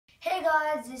Hey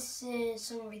guys, this is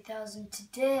Summer3000.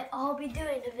 Today I'll be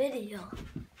doing a video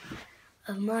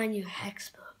of my new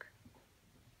Hex Bug.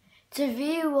 It's a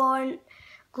V1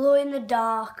 glow in the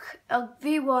dark, a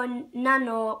V1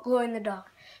 nano glow in the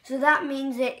dark. So that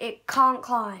means it can't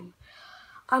climb.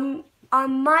 I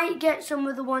might get some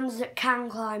of the ones that can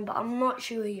climb, but I'm not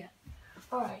sure yet.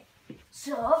 Alright,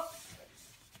 so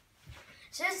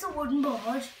this is the wooden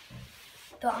board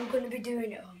that I'm going to be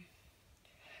doing it on.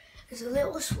 There's a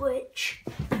little switch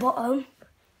at the bottom,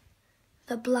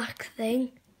 the black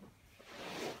thing.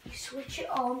 You switch it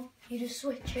on, you just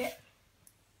switch it.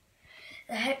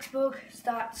 The Hex Bug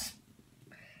starts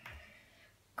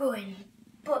going.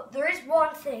 But there is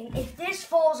one thing, if this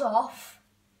falls off,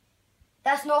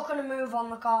 that's not going to move on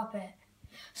the carpet.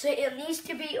 So it needs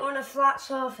to be on a flat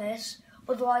surface,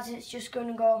 otherwise it's just going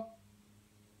to go.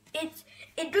 It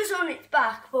does on its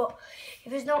back, but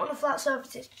if it's not on a flat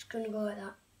surface, it's just going to go like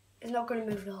that. It's not going to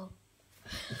move at all.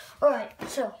 Alright,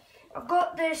 so I've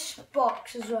got this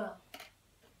box as well.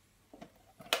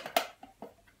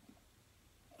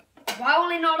 Why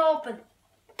will it not open?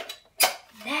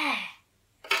 There.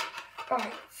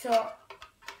 Alright, so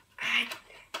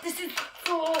this is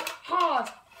so hard.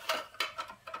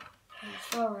 I'm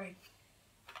sorry.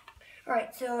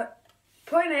 Alright, so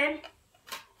put him in.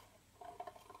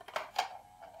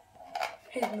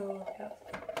 Here's no lookout.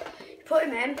 Put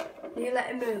him in, and you let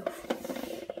him move.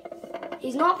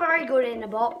 He's not very good in the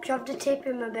box. You have to tip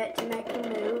him a bit to make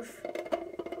him move.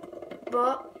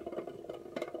 But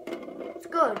it's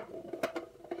good.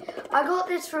 I got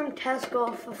this from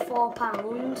Tesco for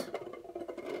 £4.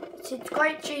 It's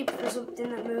quite cheap for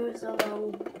something that moves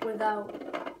along without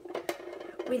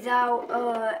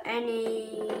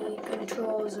any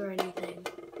controls or anything.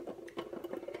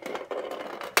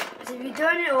 So if you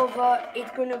turn it over,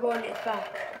 it's going to go on its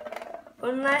back.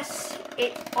 Unless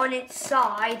it's on its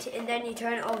side and then you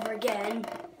turn it over again,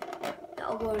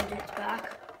 that'll go into its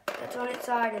back. That's on its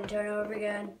side and turn over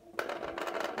again.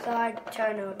 Side,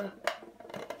 turn over.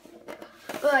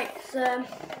 Right, so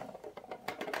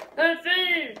I'm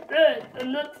free! Right,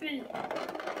 I'm not free.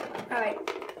 Alright.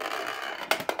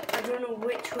 I don't know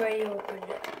which way you open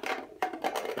it.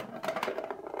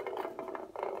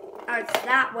 Oh, it's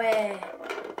that way.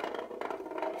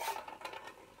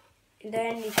 And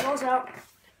then he falls out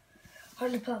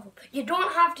on the platform. You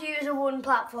don't have to use a wooden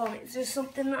platform. It's just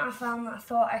something that I found that I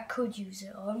thought I could use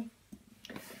it on.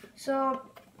 So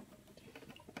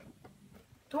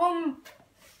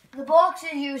the box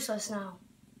is useless now,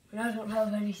 and I don't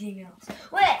have anything else.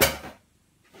 Wait,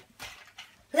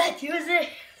 let's use it.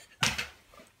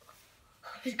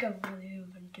 I just can't believe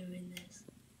I'm doing this.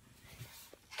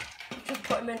 Just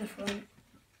put him in the front.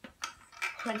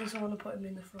 I just want to put him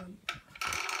in the front.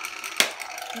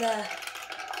 There,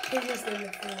 he's just in the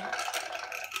front.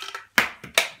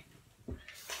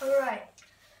 Alright,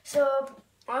 so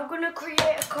I'm going to create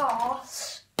a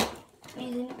course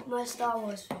using my Star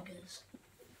Wars figures.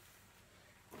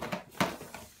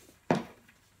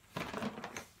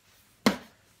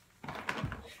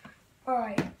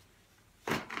 Alright,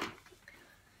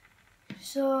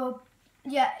 so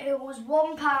yeah, it was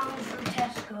 £1 from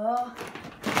Tesco,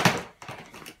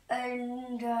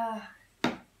 and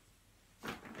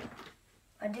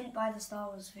I didn't buy the Star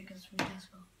Wars figures from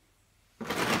Tesco.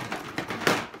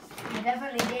 I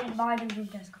definitely didn't buy them from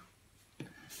Tesco.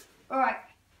 Alright,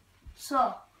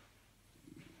 so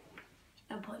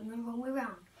I'm putting them the wrong way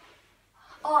around.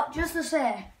 Oh, just to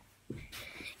say,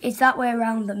 it's that way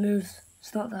around that moves.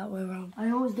 It's not that way around.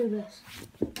 I always do this.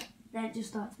 Then it just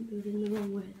starts moving the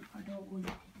wrong way that I don't want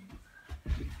it to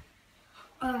do.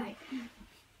 Alright,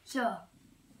 so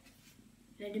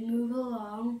let it move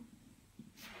along.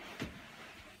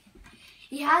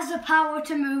 He has the power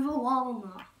to move a wall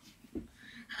now.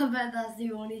 I bet that's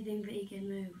the only thing that he can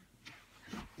move.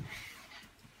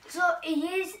 So he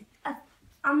is,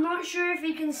 I'm not sure if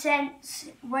he can sense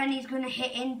when he's going to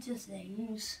hit into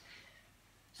things.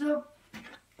 So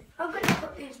I'm going to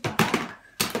put this back,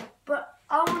 but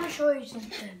I want to show you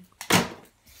something.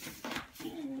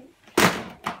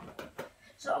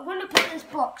 So I'm going to put this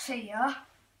box here,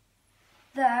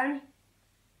 then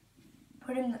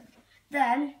put him there,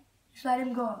 then just let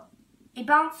him go. He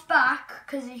bounced back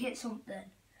because he hit something.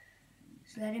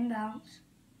 Just let him bounce.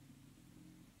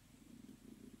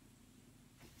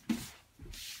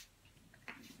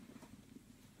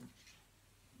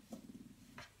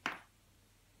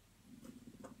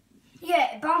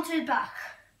 Yeah, it bounces back.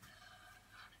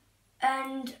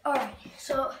 And alright,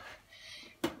 so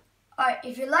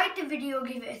if you liked the video,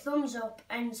 give it a thumbs up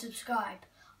and subscribe.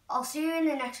 I'll see you in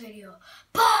the next video.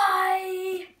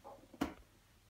 Bye!